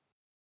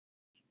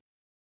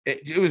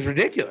 It was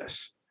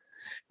ridiculous.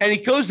 And he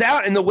goes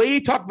out, and the way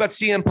he talked about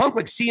CM Punk,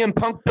 like CM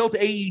Punk built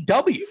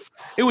AEW.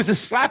 It was a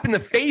slap in the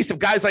face of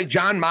guys like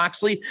Jon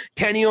Moxley,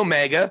 Kenny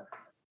Omega,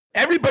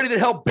 everybody that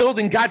helped build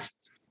and got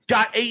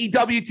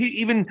AEW to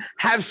even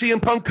have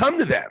CM Punk come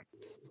to them.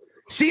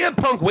 CM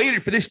Punk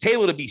waited for this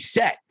table to be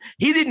set.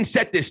 He didn't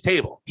set this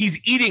table. He's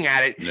eating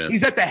at it. Yeah.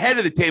 He's at the head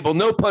of the table,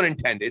 no pun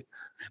intended.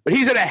 But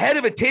he's at the head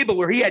of a table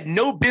where he had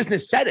no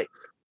business setting.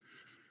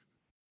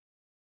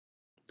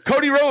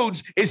 Cody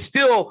Rhodes is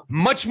still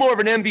much more of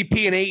an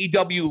MVP in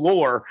AEW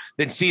lore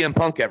than CM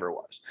Punk ever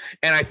was.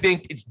 And I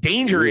think it's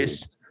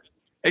dangerous.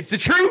 It's the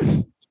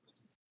truth.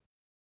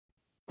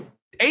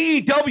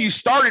 AEW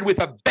started with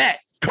a bet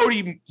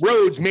Cody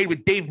Rhodes made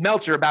with Dave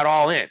Meltzer about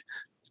All In.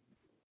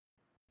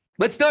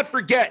 Let's not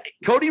forget,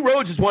 Cody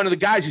Rhodes is one of the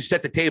guys who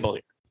set the table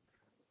here.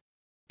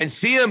 And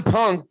CM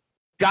Punk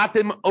got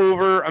them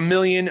over 1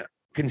 million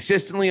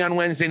consistently on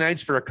Wednesday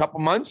nights for a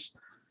couple months.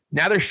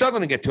 Now they're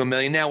struggling to get to 1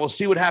 million. Now we'll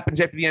see what happens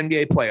after the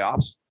NBA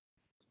playoffs,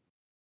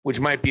 which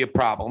might be a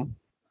problem.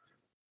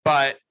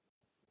 But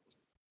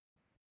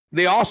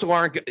they also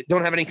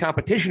don't have any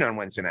competition on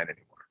Wednesday night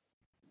anymore.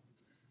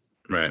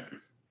 Right.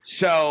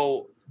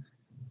 So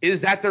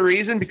is that the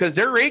reason? Because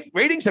their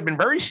ratings have been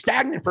very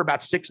stagnant for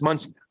about 6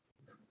 months now.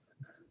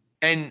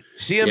 And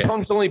CM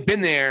Punk's only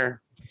been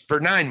there for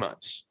 9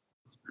 months.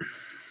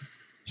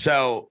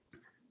 So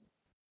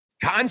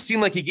Khan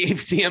seemed like he gave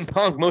CM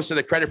Punk most of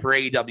the credit for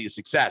AEW's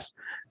success.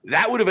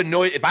 That would have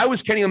annoyed. If I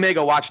was Kenny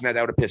Omega watching that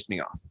would have pissed me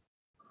off.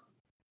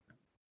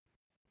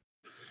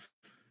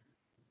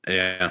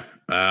 Yeah.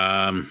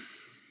 I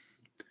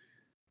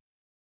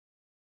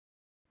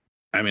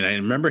mean, I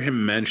remember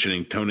him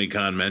Tony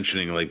Khan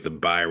mentioning like the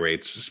buy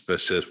rates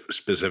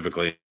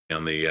specifically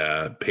on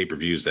the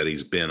pay-per-views that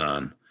he's been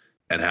on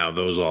and how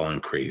those all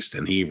increased.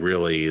 And he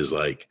really is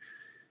like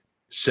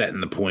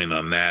setting the point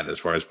on that as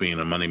far as being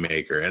a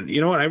moneymaker. And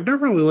you know what? I've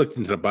never really looked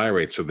into the buy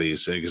rates for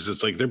these things.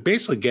 It's like they're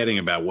basically getting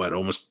about what,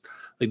 almost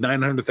like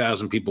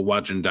 900,000 people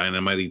watching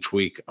Dynamite each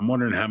week. I'm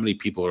wondering how many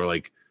people are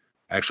like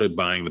actually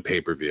buying the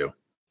pay-per-view.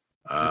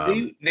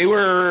 They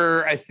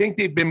were, I think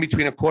they've been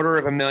between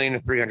 250,000 to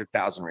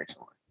 300,000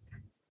 recently.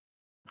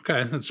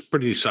 Okay, that's a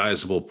pretty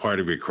sizable part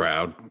of your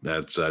crowd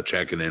that's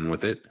checking in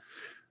with it,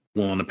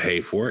 willing to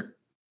pay for it.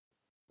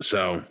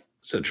 So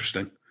it's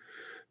interesting.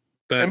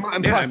 But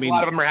and plus, a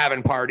lot of them are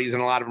having parties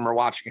and a lot of them are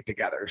watching it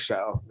together.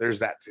 So there's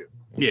that too.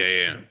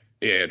 Yeah,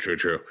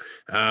 true.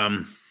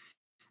 But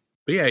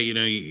yeah,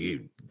 the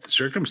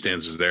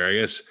circumstances there, I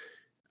guess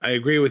I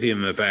agree with you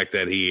in the fact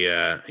that he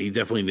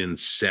definitely didn't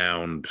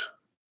sound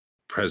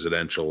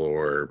presidential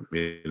or,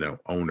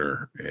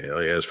 owner,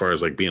 as far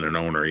as like being an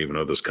owner, even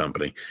of this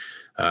company.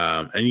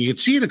 And you could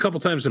see it a couple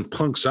times in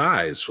Punk's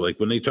eyes. Like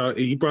when he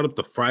brought up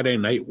the Friday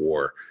Night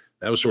War.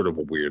 That was sort of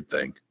a weird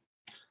thing.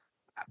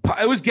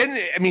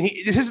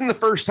 This isn't the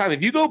first time.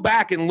 If you go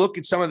back and look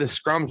at some of the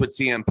scrums with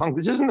CM Punk,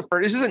 this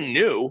isn't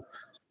new.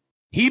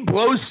 He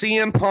blows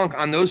CM Punk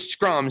on those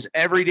scrums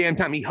every damn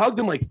time. He hugged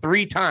him like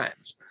 3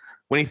 times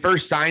when he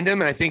first signed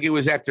him. And I think it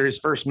was after his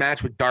first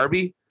match with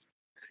Darby.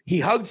 He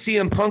hugged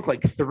CM Punk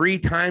like 3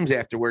 times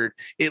afterward.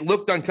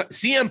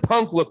 CM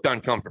Punk looked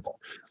uncomfortable.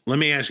 Let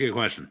me ask you a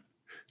question.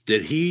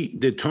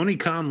 Did Tony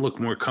Khan look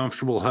more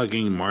comfortable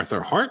hugging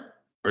Martha Hart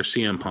or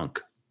CM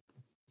Punk?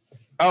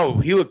 Oh,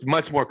 he looked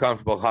much more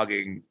comfortable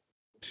hugging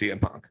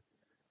CM Punk.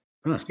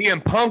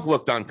 CM Punk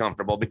looked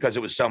uncomfortable because it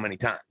was so many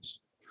times.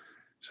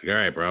 It's like, all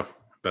right, bro,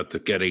 about to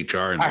get HR.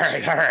 All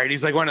right.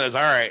 He's like one of those.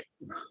 All right.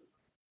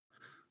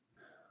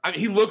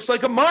 He looks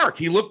like a mark.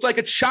 He looked like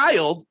a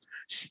child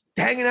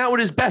hanging out with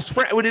his best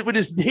friend, with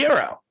his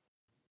hero.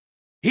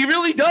 He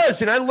really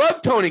does. And I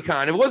love Tony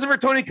Khan. If it wasn't for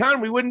Tony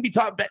Khan, we wouldn't be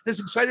this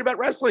excited about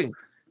wrestling.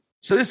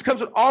 So this comes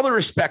with all the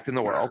respect in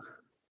the world.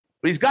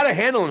 But he's got to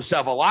handle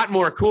himself a lot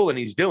more cool than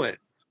he's doing.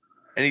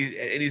 And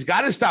he's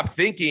got to stop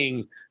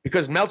thinking,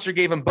 because Meltzer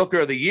gave him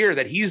Booker of the Year,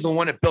 that he's the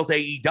one that built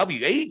AEW.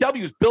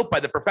 AEW was built by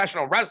the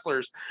professional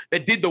wrestlers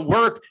that did the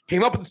work,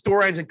 came up with the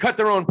storylines, and cut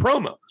their own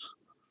promos.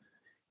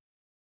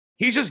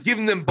 He's just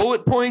giving them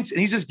bullet points,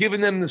 and he's just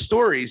giving them the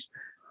stories.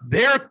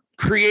 They're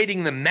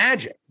creating the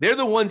magic. They're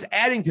the ones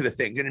adding to the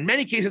things. And in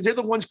many cases, they're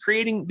the ones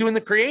doing the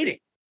creating.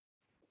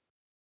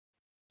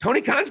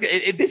 Tony Khan's,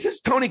 if this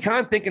is Tony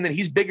Khan thinking that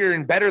he's bigger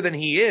and better than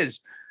he is,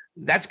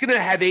 that's going to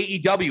have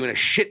AEW in a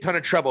shit ton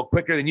of trouble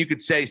quicker than you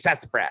could say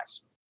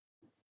sassafras.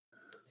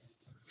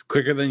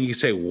 Quicker than you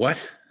say what?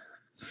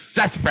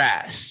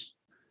 Sassafras.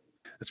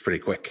 That's pretty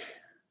quick.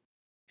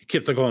 He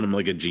kept calling him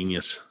like a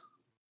genius.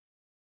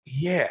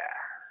 Yeah.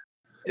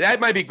 That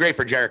might be great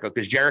for Jericho,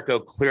 because Jericho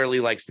clearly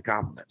likes the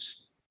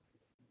compliments.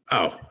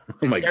 Oh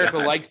my God. Jericho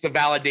likes the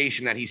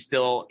validation that he's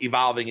still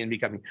evolving and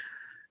becoming.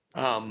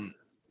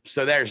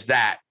 So there's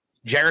that.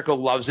 Jericho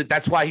loves it.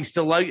 That's why he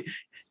still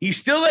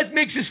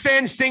makes his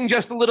fans sing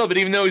just a little bit,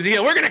 even though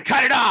we're going to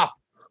cut it off.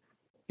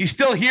 He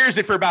still hears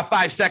it for about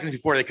 5 seconds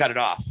before they cut it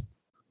off.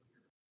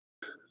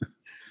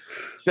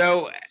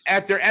 So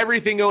after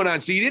everything going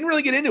on, so you didn't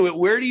really get into it.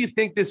 Where do you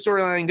think this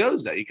storyline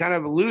goes, though? You kind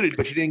of alluded,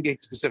 but you didn't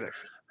get specific.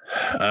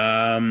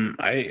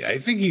 I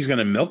think he's going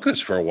to milk this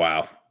for a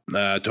while.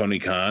 Tony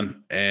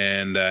Khan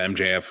and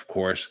MJF, of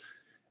course.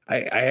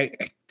 I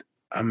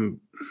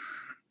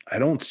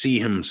don't see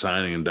him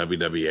signing in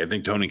WWE. I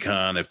think Tony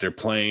Khan, if they're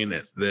playing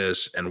at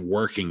this and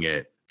working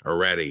it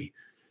already,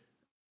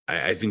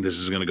 I think this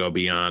is going to go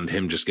beyond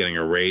him just getting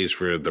a raise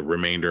for the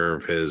remainder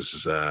of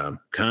his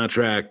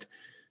contract.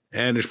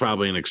 And there's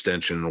probably an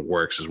extension in the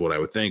works, is what I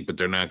would think. But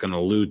they're not going to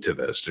allude to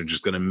this. They're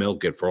just going to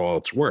milk it for all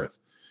it's worth.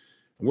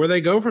 Where they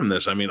go from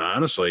this, I mean,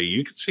 honestly,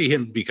 you could see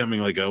him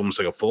becoming almost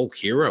like a folk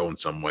hero in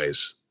some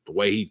ways. The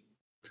way he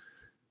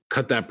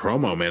cut that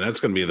promo, man, that's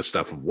going to be the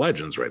stuff of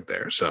legends right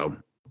there. So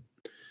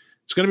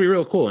it's going to be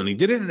real cool. And he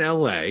did it in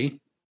LA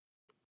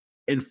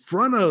in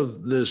front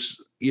of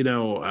this,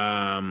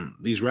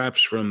 these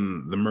reps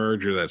from the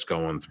merger that's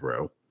going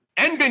through.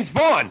 And Vince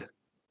Vaughn.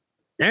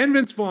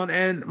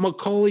 And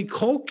Macaulay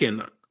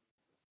Culkin.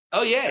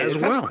 Oh, yeah.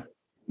 As well.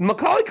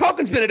 Macaulay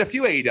Culkin's been at a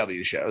few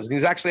AEW shows. He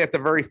was actually at the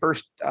very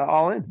first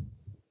All In.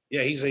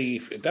 Yeah, he's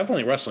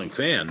definitely a wrestling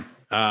fan.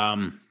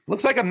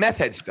 Looks like a meth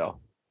head still.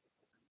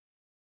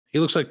 He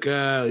looks like,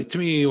 to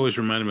me, he always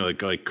reminded me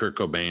like Kurt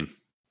Cobain.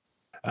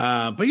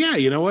 But yeah,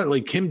 you know what?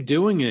 Like him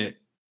doing it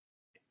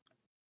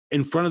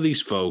in front of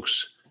these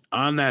folks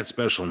on that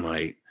special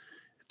night.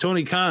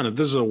 Tony Khan, if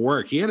this is a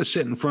work, he had to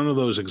sit in front of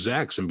those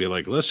execs and be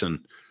like,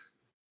 listen,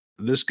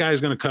 this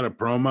guy's going to cut a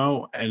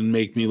promo and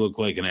make me look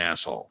like an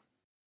asshole.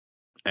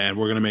 And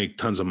we're going to make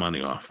tons of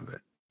money off of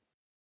it.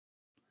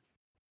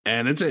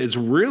 And it's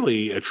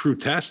really a true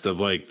test of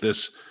like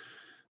this,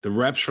 the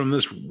reps from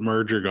this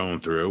merger going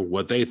through,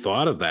 what they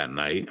thought of that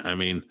night. I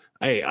mean,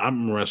 hey,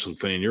 I'm a wrestling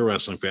fan. You're a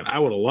wrestling fan. I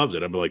would have loved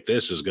it. I'd be like,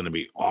 this is going to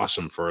be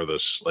awesome for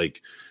this,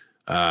 like,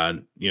 our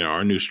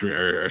new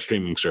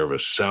streaming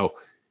service. So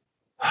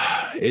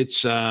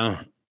It's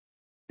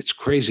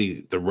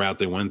crazy the route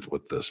they went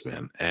with this,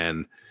 man.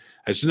 And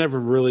I just never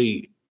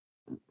really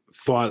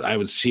thought I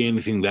would see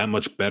anything that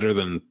much better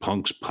than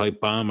Punk's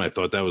pipe bomb. I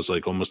thought that was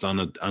like almost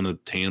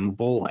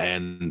unattainable.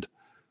 And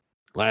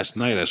last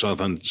night I saw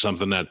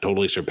something that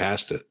totally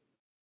surpassed it.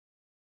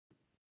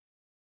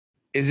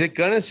 Is it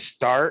going to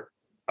start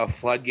a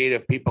floodgate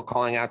of people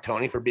calling out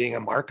Tony for being a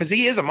mark? Because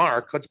he is a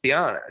mark. Let's be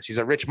honest. He's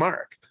a rich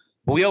mark.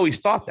 But we always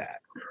thought that.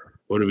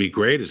 What would be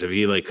great is if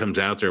he like comes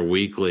out there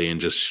weekly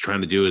and just trying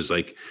to do his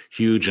like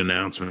huge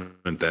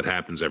announcement that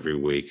happens every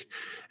week.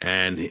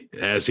 And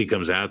as he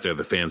comes out there,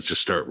 the fans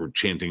just start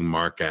chanting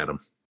Mark at him.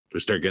 They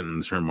start getting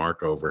the term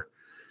Mark over.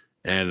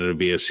 And it'll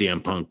be a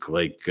CM Punk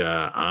like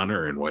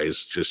honor in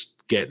ways, just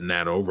getting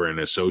that over and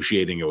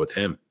associating it with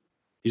him.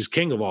 He's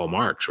king of all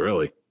marks,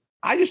 really.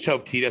 I just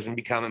hope T doesn't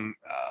become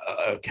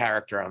a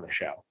character on the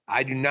show.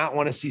 I do not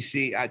want to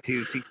see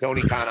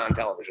Tony Khan on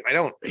television. I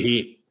don't.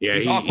 He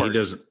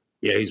doesn't.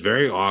 Yeah, he's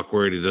very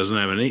awkward. He doesn't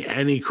have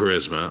any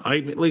charisma.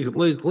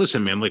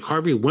 Listen, man, like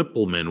Harvey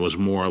Wippleman was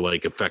more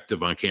like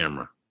effective on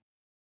camera.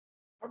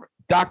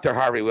 Dr.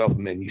 Harvey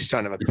Wippleman, you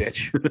son of a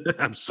bitch.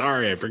 I'm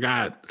sorry, I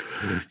forgot.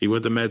 He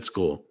went to med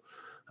school.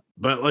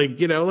 But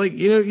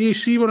you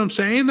see what I'm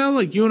saying now?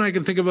 Like you and I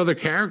can think of other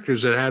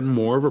characters that had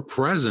more of a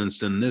presence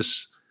than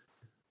this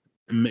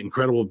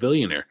incredible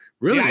billionaire.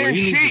 Really? The Iron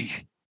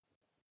Sheik.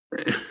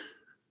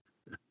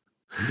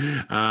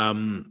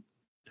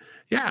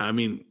 Yeah, I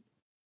mean,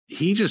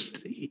 I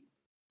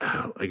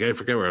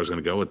forget where I was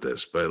going to go with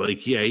this, but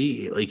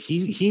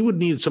he would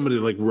need somebody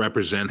to like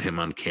represent him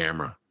on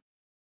camera,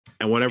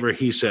 and whatever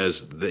he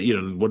says,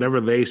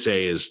 whatever they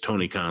say is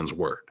Tony Khan's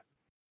word.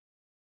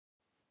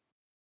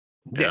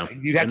 Yeah,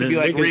 you'd have to be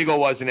like Regal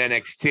was in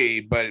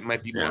NXT, but it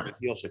might be more of a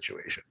heel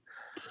situation.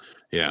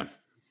 Yeah.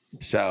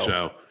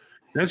 So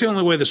that's the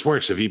only way this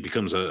works if he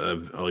becomes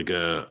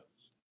a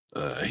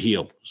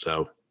heel.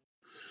 So,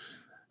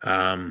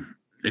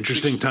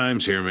 interesting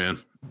times here, man.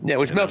 Yeah,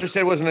 which Meltzer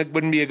said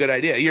wouldn't be a good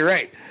idea. You're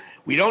right.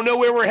 We don't know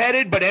where we're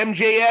headed, but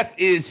MJF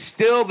is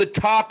still the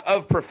talk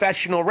of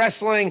professional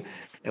wrestling,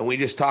 and we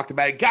just talked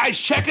about it. Guys,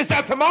 check us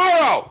out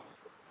tomorrow.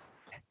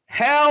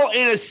 Hell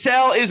in a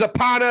Cell is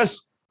upon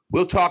us.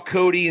 We'll talk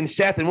Cody and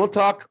Seth, and we'll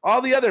talk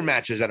all the other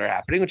matches that are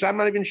happening, which I'm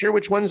not even sure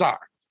which ones are.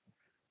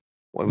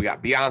 Well, we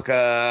got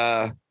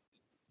Bianca,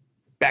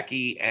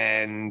 Becky,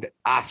 and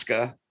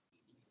Asuka.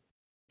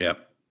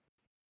 Yep.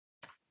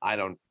 I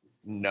don't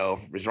know.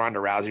 Is Ronda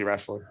Rousey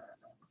wrestling?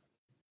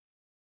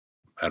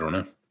 I don't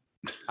know.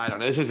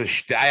 This is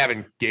I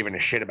haven't given a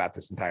shit about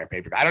this entire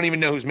paper. I don't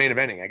even know who's main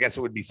eventing. I guess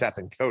it would be Seth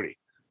and Cody.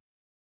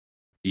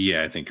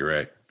 Yeah, I think you're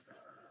right.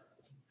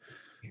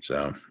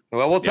 So,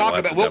 well, we'll talk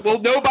about. We'll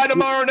know by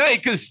tomorrow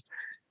night, because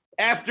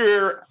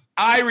after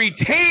I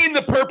retain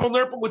the purple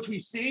nurple, which we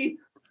see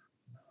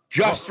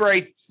just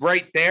right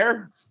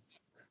there.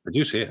 Did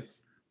you see it?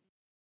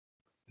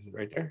 Is it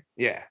right there?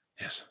 Yeah.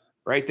 Yes.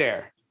 Right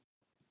there.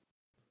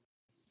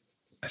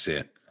 I see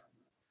it.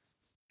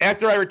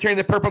 After I return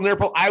the purple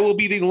nurple, I will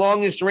be the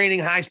longest reigning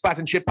high spots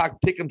and chip pocket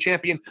pick'em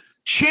champion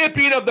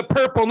of the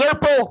purple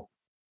nurple.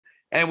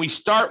 And we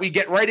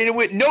get right into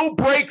it. No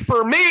break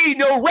for me,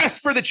 no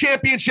rest for the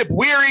championship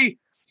weary.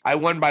 I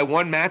won by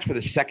one match for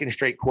the second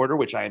straight quarter,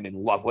 which I am in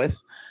love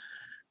with.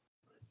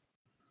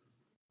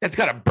 That's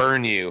got to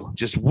burn you.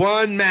 Just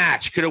one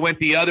match could have went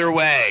the other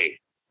way.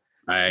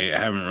 I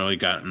haven't really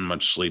gotten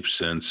much sleep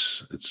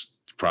since. It's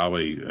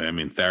probably,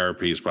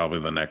 therapy is probably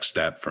the next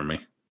step for me.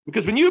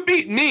 Because when you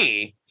beat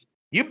me,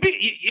 you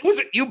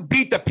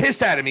beat the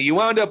piss out of me. You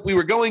wound up, we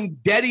were going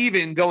dead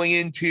even going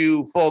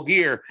into Full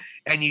Gear,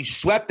 and you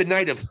swept the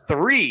night of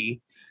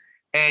 3,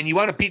 and you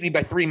wound up beating me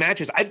by 3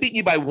 matches. I beat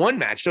you by 1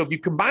 match. So if you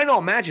combine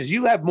all matches,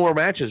 you have more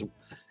matches.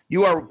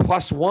 You are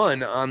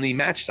 +1 on the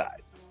match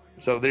side.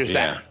 So there's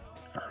that.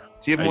 So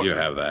you have more. I do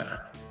have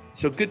that.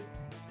 So good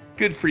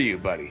for you,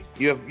 buddy.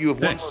 You have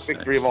one more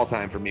victory of all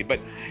time for me, but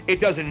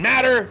it doesn't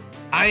matter.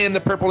 I am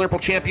the Purple Nurple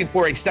champion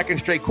for a second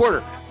straight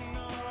quarter.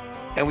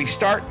 And we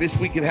start this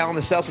week of Hell in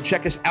a Cell, so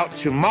check us out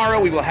tomorrow.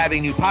 We will have a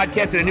new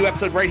podcast and a new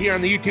episode right here on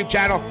the YouTube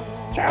channel.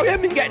 Sorry, we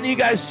haven't been getting you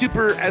guys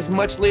super as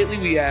much lately.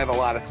 We have a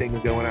lot of things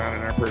going on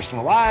in our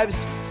personal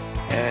lives,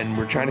 and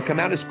we're trying to come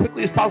out as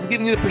quickly as possible,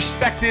 giving you the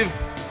perspective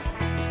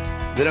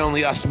that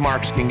only us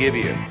marks can give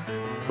you.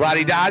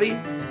 Vladdy Dottie,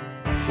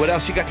 what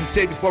else you got to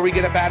say before we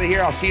get up out of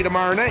here? I'll see you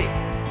tomorrow night.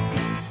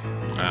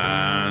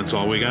 That's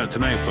all we got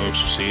tonight, folks.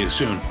 See you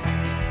soon.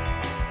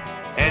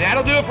 And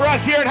that'll do it for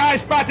us here at High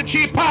Spots and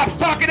Cheap Pops,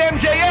 talking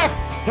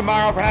MJF.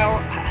 Tomorrow for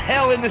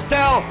Hell in the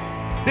Cell.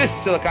 This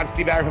is Silicon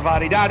Steve Valli for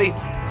Vladdy Dottie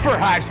for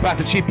High Spots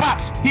and Cheap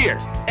Pops. Here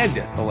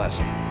endeth the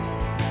lesson.